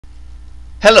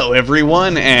Hello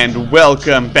everyone, and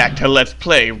welcome back to Let's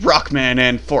Play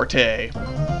Rockman Forte.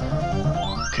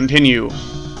 Continue,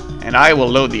 and I will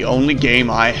load the only game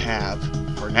I have,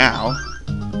 for now.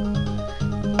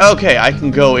 Okay, I can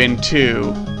go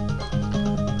into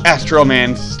Astro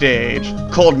Man stage,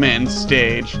 Cold Man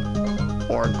stage,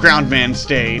 or Ground Man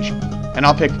stage, and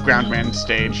I'll pick Ground Man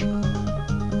stage.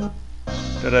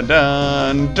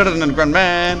 Da-da-dun, da-da-dun, Ground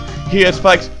Man. He has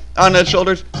spikes on his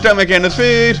shoulders, stomach, and his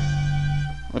feet.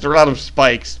 With a lot of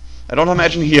spikes. I don't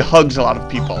imagine he hugs a lot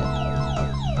of people.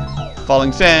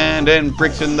 Falling sand and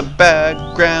bricks in the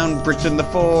background, bricks in the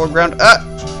foreground.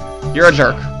 Ah! You're a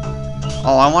jerk.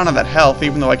 Oh, I wanted that health,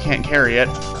 even though I can't carry it.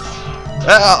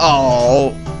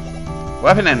 Oh!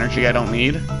 Weapon energy I don't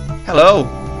need. Hello!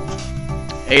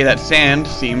 Hey, that sand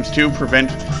seems to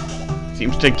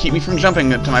keep me from jumping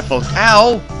to my full...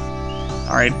 Ow!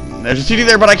 Alright, there's a CD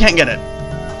there, but I can't get it.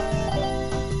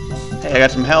 Hey, I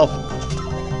got some health.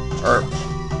 Or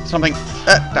something.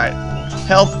 Die.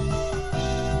 Health.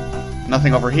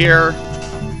 Nothing over here.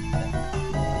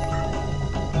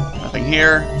 Nothing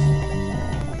here.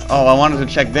 Oh, I wanted to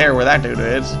check there where that dude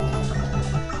is.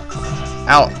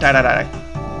 Ow. Die, die, die.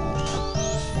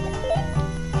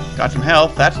 Got some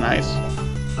health. That's nice.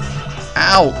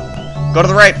 Ow. Go to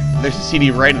the right. There's a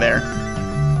CD right there.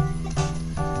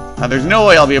 Now, there's no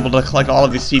way I'll be able to collect all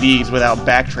of these CDs without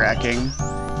backtracking.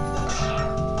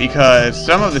 Because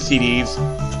some of the CDs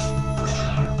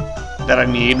that I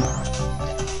need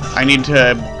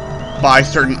to buy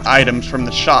certain items from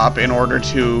the shop in order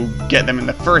to get them in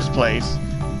the first place.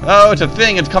 Oh, it's a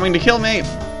thing! It's coming to kill me!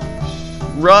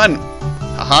 Run!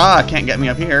 Haha, can't get me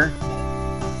up here.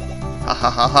 Ha ha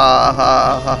ha ha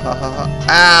ha ha ha ha.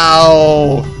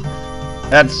 Ow!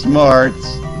 That's smart.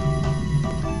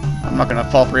 I'm not gonna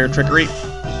fall for your trickery.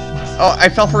 Oh, I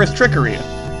fell for his trickery.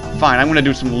 Fine, I'm gonna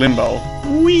do some limbo.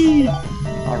 Whee!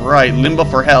 Alright, limbo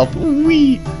for health.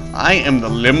 Whee! I am the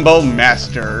limbo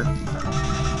master.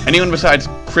 Anyone besides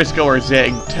Crisco or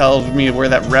Zeg tells me where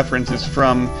that reference is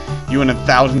from, you win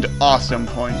 1,000 awesome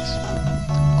points.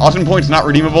 Awesome points not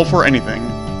redeemable for anything.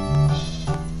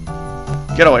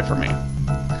 Get away from me.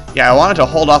 Yeah, I wanted to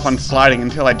hold off on sliding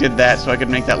until I did that so I could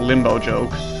make that limbo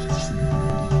joke.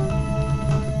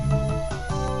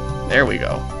 There we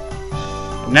go.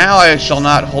 Now I shall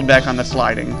not hold back on the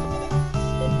sliding.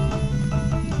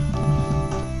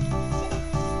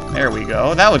 There we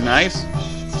go. That was nice.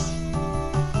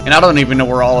 And I don't even know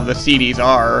where all of the CDs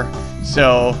are,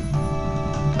 so...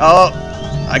 Oh,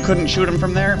 I couldn't shoot him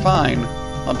from there? Fine.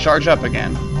 I'll charge up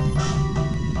again.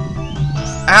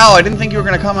 Ow, I didn't think you were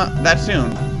going to come up that soon.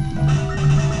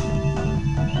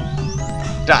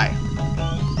 Die.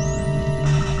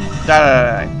 Die,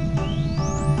 die,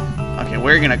 die. Okay,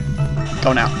 where are you going to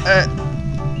go now?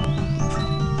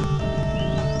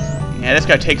 Yeah, this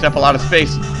guy takes up a lot of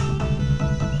space.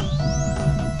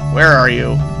 Where are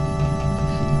you?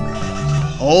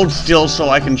 Hold still so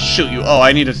I can shoot you. Oh,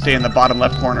 I need to stay in the bottom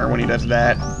left corner when he does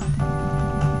that.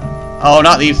 Oh,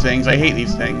 not these things. I hate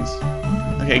these things.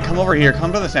 Okay, come over here.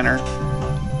 Come to the center.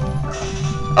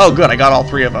 Oh, good. I got all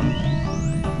three of them.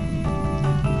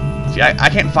 See, I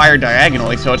can't fire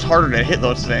diagonally, so it's harder to hit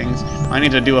those things. I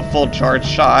need to do a full charge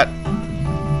shot.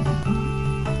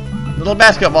 Little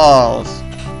basketballs.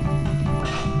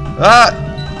 Ah!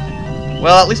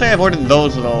 Well, at least I avoided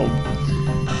those little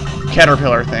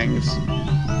caterpillar things.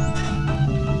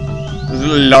 Those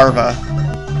little larvae.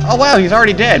 Oh wow, he's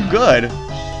already dead. Good.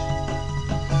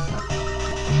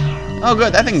 Oh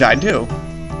good, that thing died too.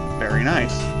 Very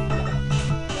nice.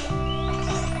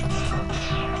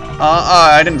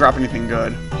 I didn't drop anything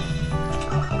good.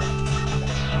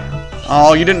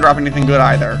 Oh, you didn't drop anything good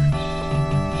either.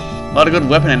 A lot of good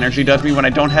weapon energy does me when I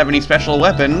don't have any special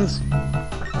weapons.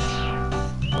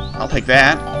 I'll take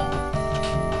that.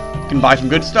 You can buy some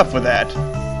good stuff with that.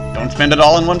 Don't spend it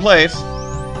all in one place.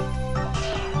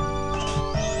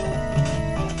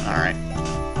 Alright.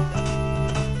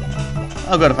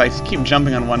 Oh good, if I keep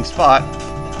jumping on one spot.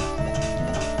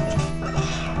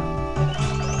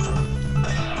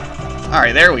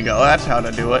 Alright, there we go. That's how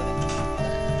to do it.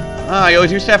 I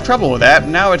always used to have trouble with that.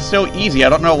 Now it's so easy. I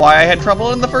don't know why I had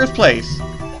trouble in the first place.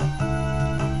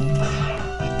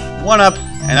 One up.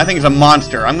 And that thing is a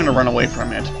monster. I'm gonna run away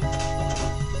from it.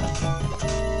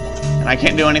 And I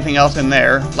can't do anything else in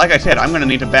there. Like I said, I'm gonna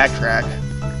need to backtrack.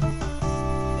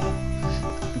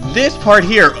 This part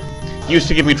here used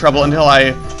to give me trouble until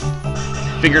I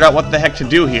figured out what the heck to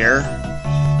do here.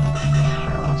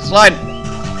 Slide.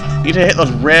 Need to hit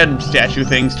those red statue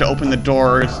things to open the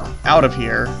doors out of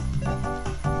here.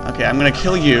 Okay, I'm gonna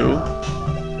kill you.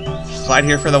 Slide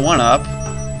here for the one-up.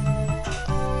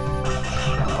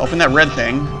 Open that red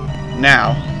thing.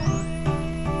 Now.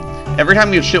 Every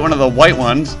time you shoot one of the white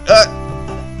ones,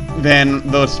 then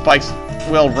those spikes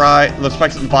will rise. Those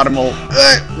spikes at the bottom will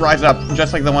rise up,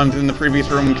 just like the ones in the previous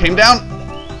room came down.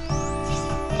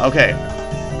 Okay,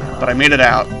 but I made it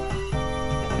out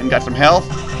and got some health.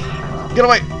 Get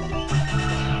away!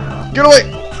 Get away!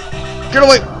 Get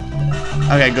away!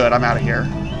 Okay, good. I'm out of here.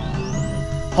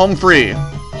 Home free.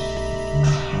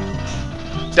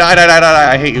 Die, die, die, die,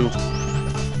 die. I hate you.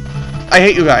 I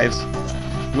hate you guys.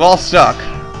 You all suck.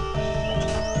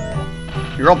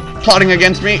 You're all plotting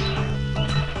against me.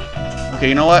 Okay,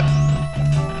 you know what?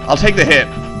 I'll take the hit.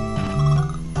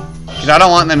 Because I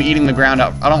don't want them eating the ground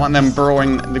out. I don't want them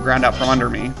burrowing the ground out from under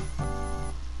me.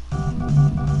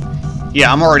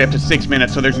 Yeah, I'm already up to 6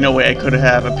 minutes, so there's no way I could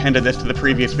have appended this to the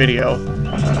previous video.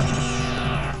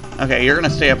 Okay, you're gonna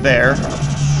stay up there.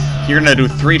 You're gonna do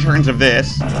 3 turns of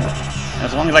this.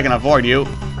 As long as I can avoid you.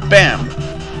 Bam!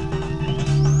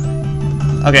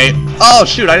 Okay. Oh,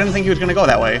 shoot, I didn't think he was gonna go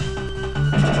that way.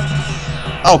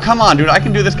 Oh, come on, dude, I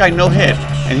can do this guy no hit.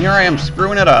 And here I am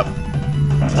screwing it up.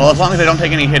 Well, as long as I don't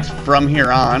take any hits from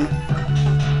here on.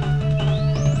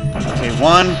 Okay,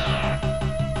 1,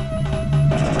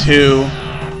 2,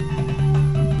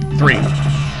 3.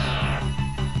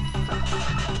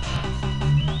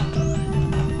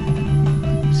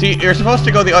 See, you're supposed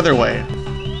to go the other way.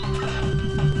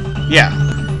 Yeah.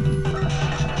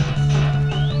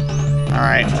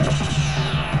 Alright.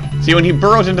 See, when he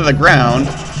burrows into the ground,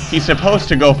 he's supposed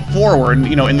to go forward,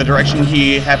 you know, in the direction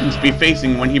he happens to be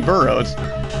facing when he burrows.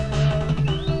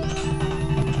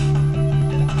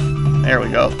 There we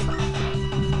go.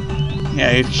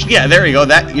 Yeah, there you go.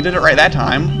 That you did it right that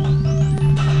time.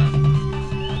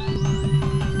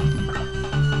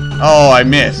 Oh, I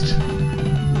missed.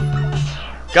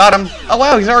 Got him. Oh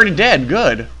wow, he's already dead.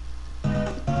 Good.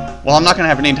 Well, I'm not gonna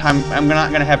have any time. I'm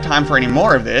not gonna have time for any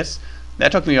more of this.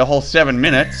 That took me a whole 7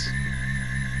 minutes.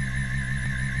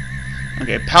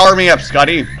 Okay, power me up,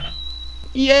 Scotty.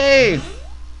 Yay!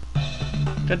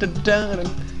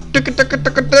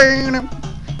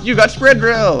 You got spread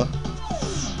drill.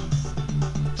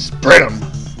 Spread 'em.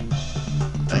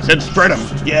 I said spread 'em.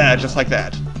 Yeah, just like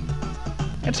that.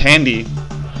 It's handy.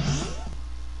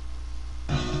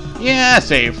 Yeah,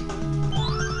 save.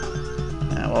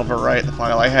 I'll overwrite the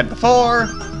file I had before.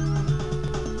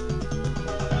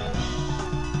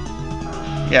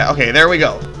 Yeah, okay, there we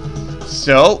go.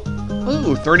 So,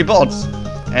 ooh, 30 bolts.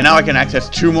 And now I can access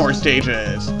 2 more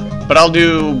stages. But I'll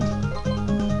do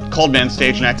Cold Man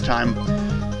stage next time.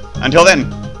 Until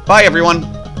then, bye everyone.